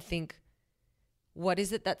and think, what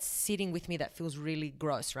is it that's sitting with me that feels really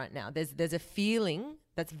gross right now? There's a feeling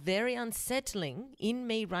that's very unsettling in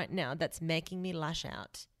me right now that's making me lash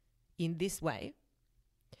out in this way.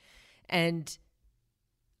 And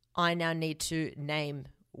I now need to name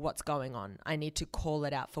what's going on. I need to call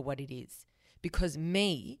it out for what it is. Because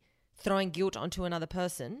me throwing guilt onto another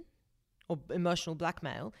person or emotional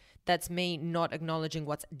blackmail, that's me not acknowledging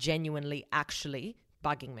what's genuinely actually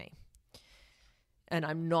bugging me. And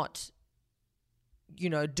I'm not,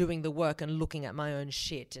 doing the work and looking at my own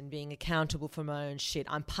shit and being accountable for my own shit.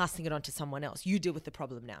 I'm passing it on to someone else. You deal with the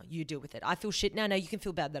problem now. You deal with it. I feel shit now. Now you can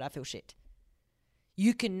feel bad that I feel shit.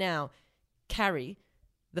 You can now carry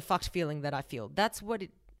the fucked feeling that I feel. That's what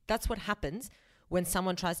happens when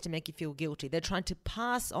someone tries to make you feel guilty. They're trying to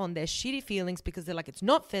pass on their shitty feelings because they're like, it's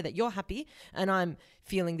not fair that you're happy and I'm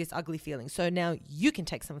feeling this ugly feeling. So now you can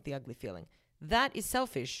take some of the ugly feeling. That is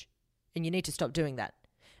selfish and you need to stop doing that.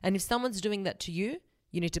 And if someone's doing that to you,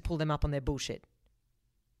 you need to pull them up on their bullshit.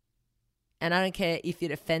 And I don't care if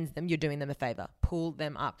it offends them, you're doing them a favor. Pull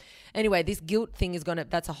them up. Anyway, this guilt thing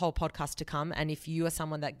that's a whole podcast to come. And if you are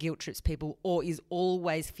someone that guilt trips people or is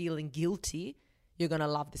always feeling guilty, you're going to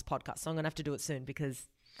love this podcast. So I'm going to have to do it soon because,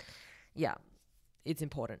 yeah, it's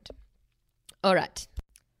important. All right.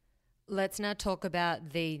 Let's now talk about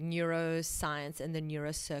the neuroscience and the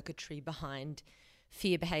neurocircuitry behind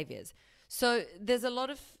fear behaviors. So there's a lot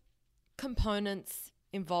of components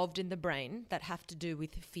involved in the brain that have to do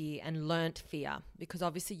with fear and learnt fear, because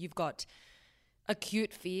obviously you've got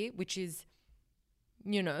acute fear, which is,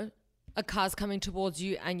 a car's coming towards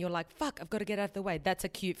you and you're like, fuck, I've got to get out of the way. That's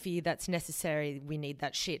acute fear. That's necessary. We need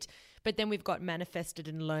that shit. But then we've got manifested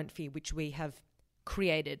and learnt fear, which we have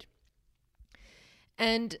created.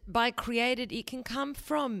 And by created, it can come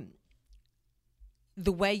from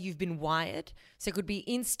the way you've been wired. So it could be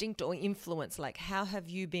instinct or influence. Like, how have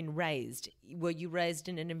you been raised? Were you raised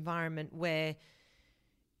in an environment where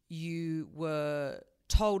you were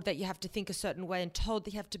told that you have to think a certain way and told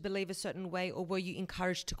that you have to believe a certain way? Or were you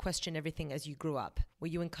encouraged to question everything as you grew up? Were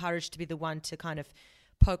you encouraged to be the one to kind of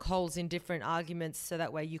poke holes in different arguments so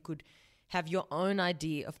that way you could have your own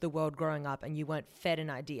idea of the world growing up and you weren't fed an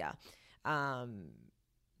idea?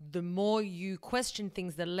 The more you question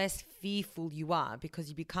things, the less fearful you are, because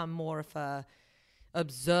you become more of a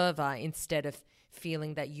observer instead of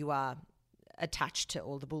feeling that you are attached to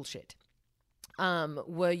all the bullshit.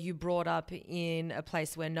 Were you brought up in a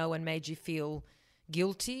place where no one made you feel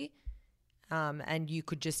guilty and you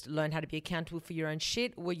could just learn how to be accountable for your own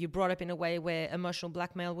shit? Were you brought up in a way where emotional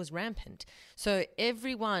blackmail was rampant? So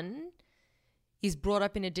everyone is brought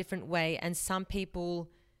up in a different way, and some people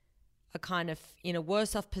are kind of in a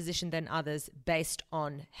worse off position than others based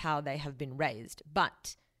on how they have been raised.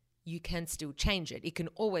 But you can still change it. It can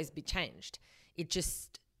always be changed. It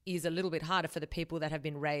just is a little bit harder for the people that have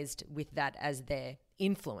been raised with that as their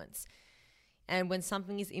influence. And when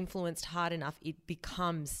something is influenced hard enough, it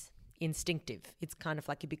becomes instinctive. It's kind of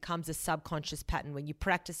like it becomes a subconscious pattern. When you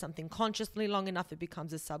practice something consciously long enough, it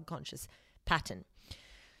becomes a subconscious pattern.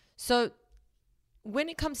 So when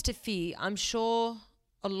it comes to fear, I'm sure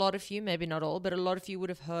a lot of you, maybe not all, but a lot of you would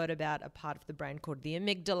have heard about a part of the brain called the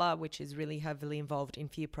amygdala, which is really heavily involved in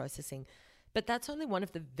fear processing. But that's only one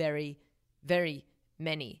of the very, very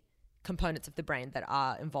many components of the brain that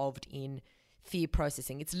are involved in fear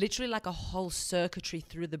processing. It's literally like a whole circuitry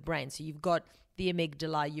through the brain. So you've got the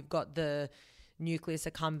amygdala, you've got the nucleus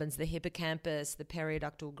accumbens, the hippocampus, the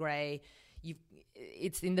periductal gray,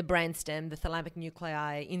 it's in the brainstem, the thalamic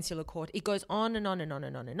nuclei, insular cortex. It goes on and on and on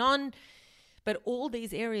and on and on. But all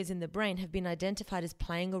these areas in the brain have been identified as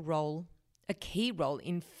playing a key role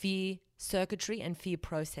in fear circuitry and fear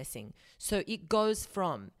processing. So it goes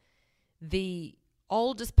from the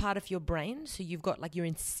oldest part of your brain, so you've got like your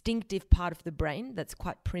instinctive part of the brain that's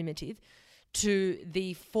quite primitive, to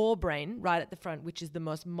the forebrain right at the front, which is the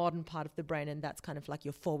most modern part of the brain, and that's kind of like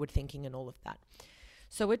your forward thinking and all of that.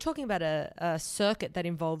 So we're talking about a circuit that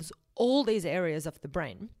involves all these areas of the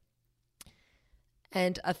brain.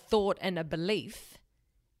 And a thought and a belief,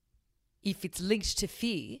 if it's linked to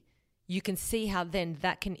fear, you can see how then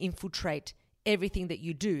that can infiltrate everything that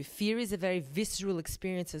you do. Fear is a very visceral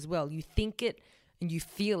experience as well. You think it and you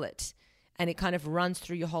feel it, and it kind of runs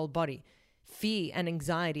through your whole body. Fear and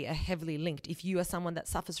anxiety are heavily linked. If you are someone that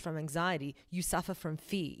suffers from anxiety, you suffer from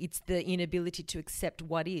fear. It's the inability to accept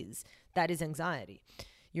what is. That is anxiety.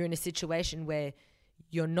 You're in a situation where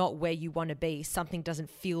you're not where you want to be. Something doesn't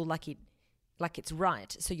feel like it's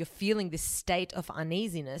right. So you're feeling this state of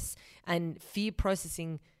uneasiness, and fear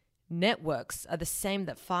processing networks are the same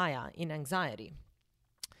that fire in anxiety.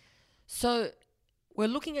 So we're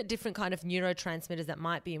looking at different kind of neurotransmitters that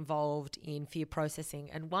might be involved in fear processing,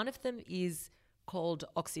 and one of them is called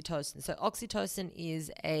oxytocin. So oxytocin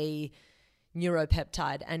is a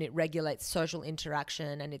neuropeptide, and it regulates social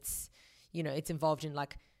interaction, and it's involved in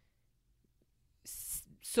like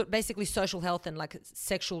so basically social health and like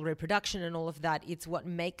sexual reproduction and all of that. It's what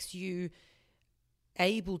makes you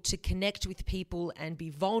able to connect with people and be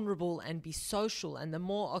vulnerable and be social. And the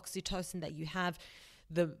more oxytocin that you have,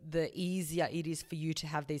 the easier it is for you to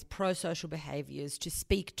have these pro-social behaviors, to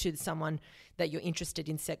speak to someone that you're interested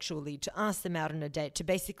in sexually, to ask them out on a date, to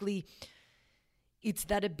basically, it's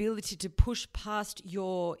that ability to push past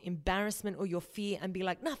your embarrassment or your fear and be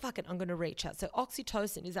like, nah, fuck it, I'm going to reach out. So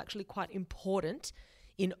oxytocin is actually quite important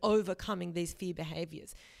in overcoming these fear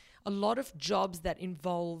behaviors. A lot of jobs that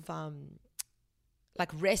involve like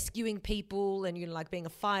rescuing people and like being a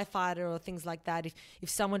firefighter or things like that, if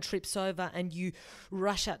someone trips over and you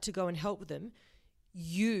rush out to go and help them,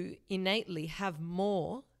 you innately have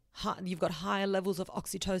you've got higher levels of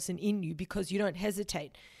oxytocin in you because you don't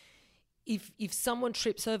hesitate. If someone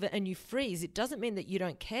trips over and you freeze, it doesn't mean that you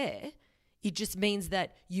don't care. It just means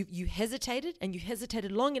that you hesitated, and you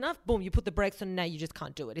hesitated long enough, boom, you put the brakes on, and now you just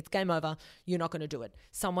can't do it. It's game over. You're not going to do it.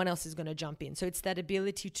 Someone else is going to jump in. So it's that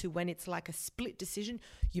ability to, when it's like a split decision,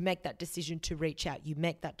 you make that decision to reach out. You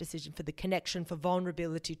make that decision for the connection, for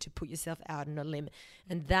vulnerability, to put yourself out on a limb.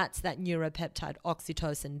 And that's that neuropeptide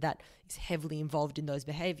oxytocin that is heavily involved in those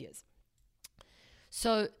behaviors.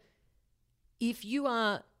 So if you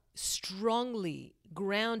are strongly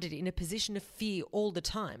grounded in a position of fear all the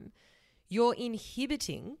time, you're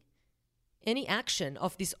inhibiting any action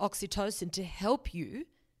of this oxytocin to help you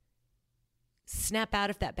snap out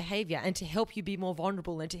of that behavior and to help you be more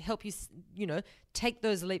vulnerable and to help you, take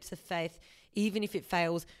those leaps of faith. Even if it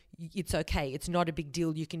fails, it's okay. It's not a big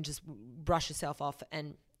deal. You can just brush yourself off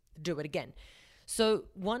and do it again. So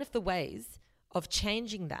one of the ways of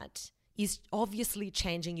changing that is obviously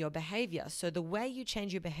changing your behavior. So the way you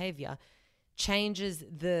change your behavior changes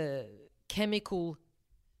the chemical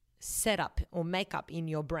setup or makeup in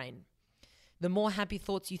your brain. The more happy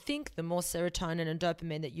thoughts you think, the more serotonin and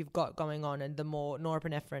dopamine that you've got going on, and the more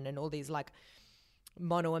norepinephrine and all these like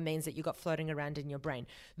monoamines that you got floating around in your brain.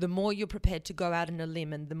 The more you're prepared to go out on a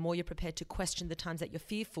limb, and the more you're prepared to question the times that you're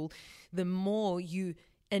fearful, the more you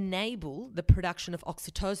enable the production of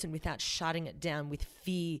oxytocin without shutting it down with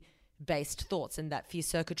fear-based thoughts and that fear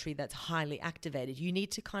circuitry that's highly activated. You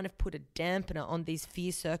need to kind of put a dampener on these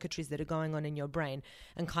fear circuitries that are going on in your brain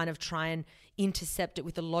and kind of try and intercept it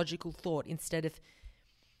with a logical thought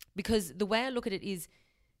because the way I look at it is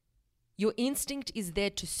your instinct is there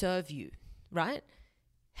to serve you, right?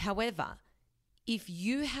 However, if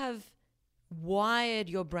you have wired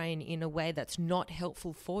your brain in a way that's not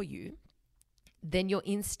helpful for you, then your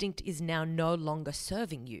instinct is now no longer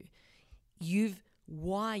serving you. You've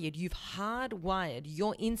hardwired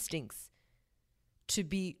your instincts to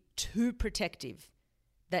be too protective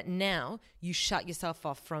that now you shut yourself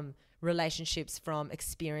off from relationships, from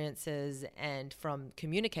experiences, and from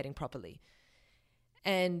communicating properly.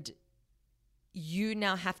 And you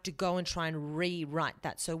now have to go and try and rewrite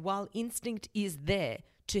that. So while instinct is there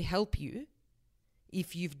to help you,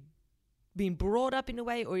 if you've been brought up in a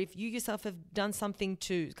way, or if you yourself have done something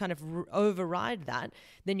to kind of override that,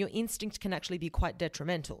 then your instinct can actually be quite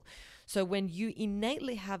detrimental. So when you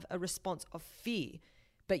innately have a response of fear,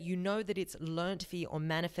 but you know that it's learned fear or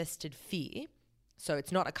manifested fear, so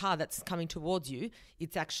it's not a car that's coming towards you,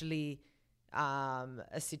 it's actually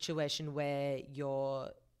a situation where you're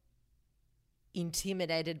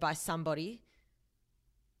intimidated by somebody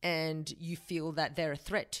and you feel that they're a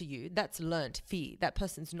threat to you, that's learnt fear. That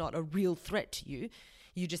person's not a real threat to you.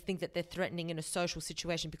 You just think that they're threatening in a social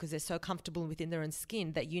situation because they're so comfortable within their own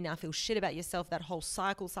skin that you now feel shit about yourself, that whole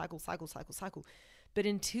cycle. But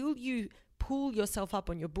until you pull yourself up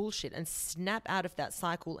on your bullshit and snap out of that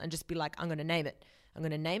cycle and just be like, I'm going to name it. I'm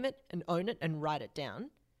going to name it and own it and write it down.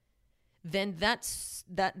 Then that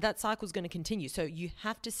cycle is going to continue. So you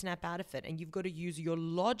have to snap out of it, and you've got to use your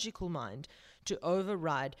logical mind to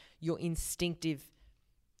override your instinctive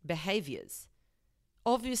behaviors.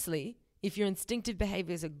 Obviously, if your instinctive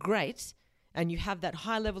behaviors are great and you have that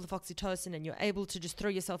high level of oxytocin and you're able to just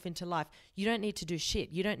throw yourself into life, you don't need to do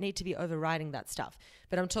shit. You don't need to be overriding that stuff.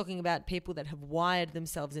 But I'm talking about people that have wired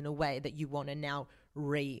themselves in a way that you want to now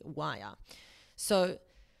rewire. So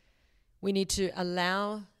we need to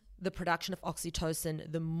allow the production of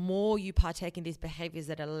oxytocin. The more you partake in these behaviors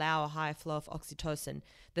that allow a higher flow of oxytocin,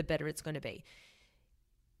 the better it's going to be.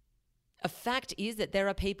 A fact is that there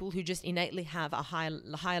are people who just innately have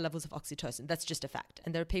higher levels of oxytocin. That's just a fact.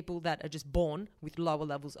 And there are people that are just born with lower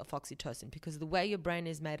levels of oxytocin, because the way your brain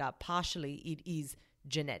is made up, partially it is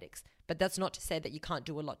genetics. But that's not to say that you can't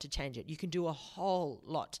do a lot to change it. You can do a whole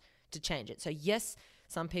lot to change it. So yes,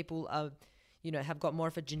 some people are, have got more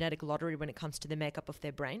of a genetic lottery when it comes to the makeup of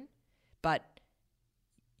their brain, but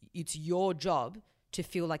it's your job to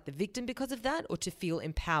feel like the victim because of that, or to feel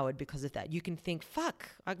empowered because of that. You can think, fuck,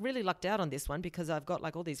 I really lucked out on this one because I've got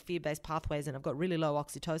like all these fear-based pathways and I've got really low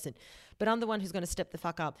oxytocin, but I'm the one who's going to step the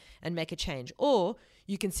fuck up and make a change. Or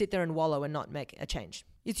you can sit there and wallow and not make a change.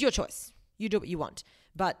 It's your choice. You do what you want,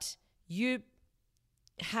 but you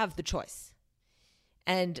have the choice.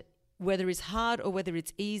 And whether it's hard or whether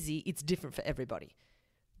it's easy, it's different for everybody.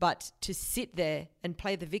 But to sit there and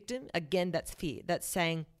play the victim, again, that's fear. That's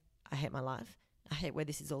saying, I hate my life. I hate where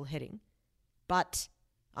this is all heading. But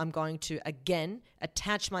I'm going to, again,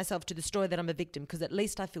 attach myself to the story that I'm a victim, because at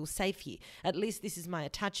least I feel safe here. At least this is my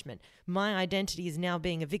attachment. My identity is now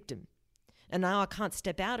being a victim. And now I can't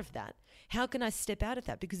step out of that. How can I step out of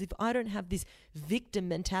that? Because if I don't have this victim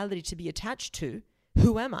mentality to be attached to,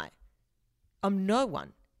 who am I? I'm no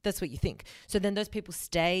one. That's what you think. So then those people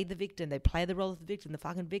stay the victim. They play the role of the victim, the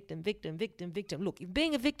fucking victim. Look, if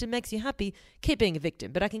being a victim makes you happy, keep being a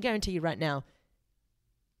victim. But I can guarantee you right now,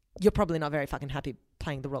 you're probably not very fucking happy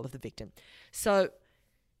playing the role of the victim. So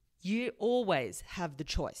you always have the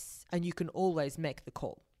choice, and you can always make the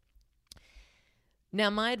call. Now,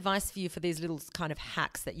 my advice for you for these little kind of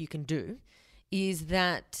hacks that you can do is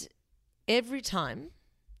that every time,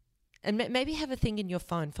 and maybe have a thing in your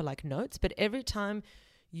phone for like notes, but every time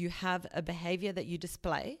you have a behavior that you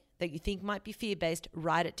display that you think might be fear-based,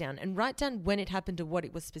 write it down, and write down when it happened to what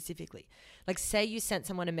it was specifically. Like, say you sent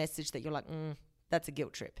someone a message that you're like, that's a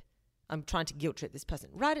guilt trip. I'm trying to guilt trip this person.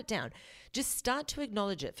 Write it down. Just start to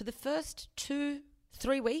acknowledge it. For the first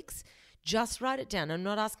 2-3 weeks, just write it down. I'm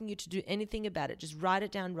not asking you to do anything about it. Just write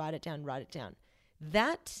it down.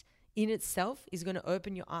 That in itself is going to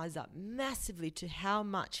open your eyes up massively to how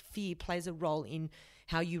much fear plays a role in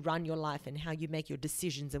how you run your life and how you make your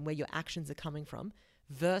decisions and where your actions are coming from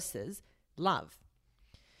versus love.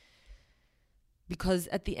 Because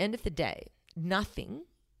at the end of the day, nothing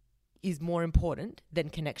is more important than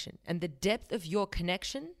connection. And the depth of your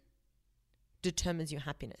connection determines your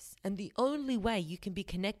happiness. And the only way you can be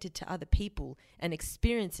connected to other people and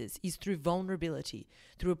experiences is through vulnerability,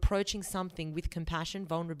 through approaching something with compassion,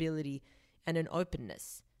 vulnerability, and an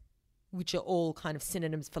openness, which are all kind of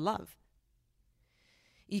synonyms for love.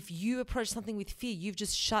 If you approach something with fear, you've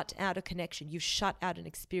just shut out a connection. You've shut out an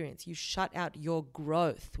experience. You've shut out your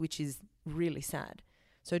growth, which is really sad.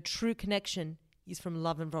 So true connection is from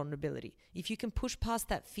love and vulnerability. If you can push past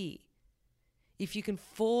that fear, if you can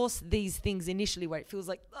force these things initially where it feels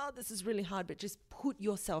like, this is really hard, but just put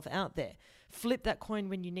yourself out there. Flip that coin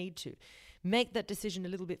when you need to. Make that decision a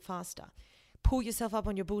little bit faster. Pull yourself up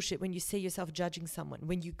on your bullshit when you see yourself judging someone.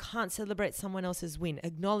 When you can't celebrate someone else's win,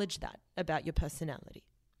 acknowledge that about your personality.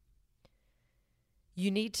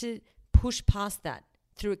 You need to push past that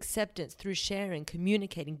through acceptance, through sharing,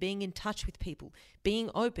 communicating, being in touch with people, being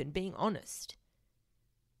open, being honest.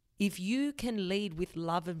 If you can lead with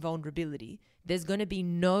love and vulnerability, there's going to be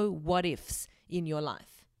no what ifs in your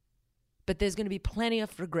life. But there's going to be plenty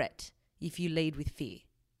of regret if you lead with fear.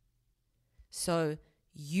 So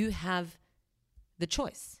you have the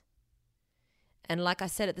choice. And like I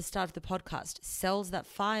said at the start of the podcast, cells that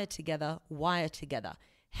fire together, wire together.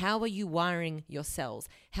 How are you wiring your cells?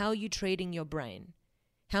 How are you treating your brain?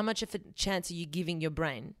 How much of a chance are you giving your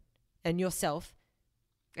brain and yourself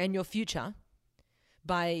and your future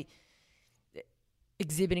by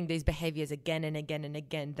exhibiting these behaviors again and again and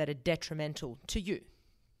again that are detrimental to you?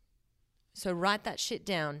 So write that shit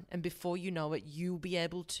down, and before you know it, you'll be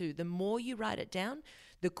able to, the more you write it down,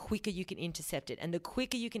 the quicker you can intercept it. And the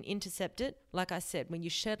quicker you can intercept it, like I said, when you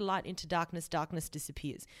shed light into darkness, darkness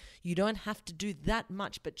disappears. You don't have to do that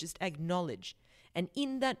much, but just acknowledge. And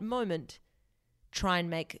in that moment, try and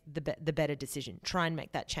make the better decision. Try and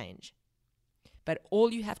make that change. But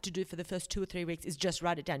all you have to do for the first 2 or 3 weeks is just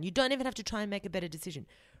write it down. You don't even have to try and make a better decision.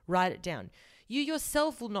 Write it down. You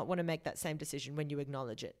yourself will not want to make that same decision when you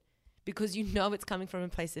acknowledge it, because you know it's coming from a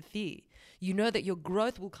place of fear. You know that your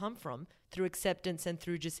growth will come from through acceptance and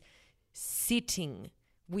through just sitting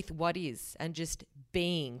with what is and just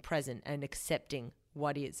being present and accepting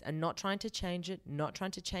what is and not trying to change it, not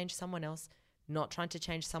trying to change someone else, not trying to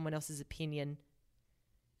change someone else's opinion,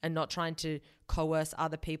 and not trying to coerce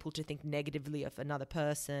other people to think negatively of another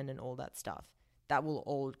person and all that stuff. That will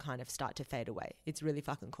all kind of start to fade away. It's really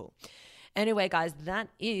fucking cool. Anyway, guys, that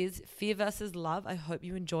is Fear versus Love. I hope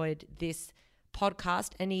you enjoyed this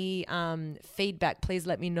podcast. Any feedback, please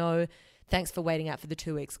let me know. Thanks for waiting out for the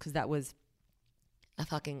 2 weeks, because that was a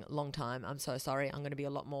fucking long time. I'm so sorry. I'm going to be a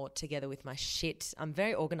lot more together with my shit. I'm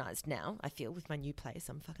very organized now, I feel, with my new place.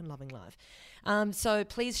 I'm fucking loving life. So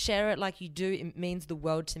please share it like you do. It means the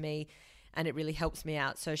world to me, and it really helps me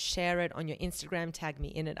out. So share it on your Instagram. Tag me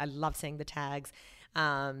in it. I love seeing the tags.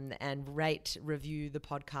 And rate, review the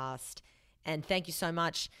podcast. And thank you so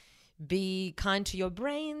much. Be kind to your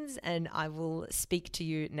brains, and I will speak to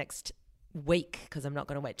you next week, because I'm not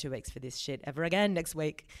going to wait 2 weeks for this shit ever again next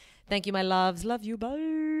week. Thank you, my loves. Love you.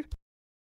 Bye.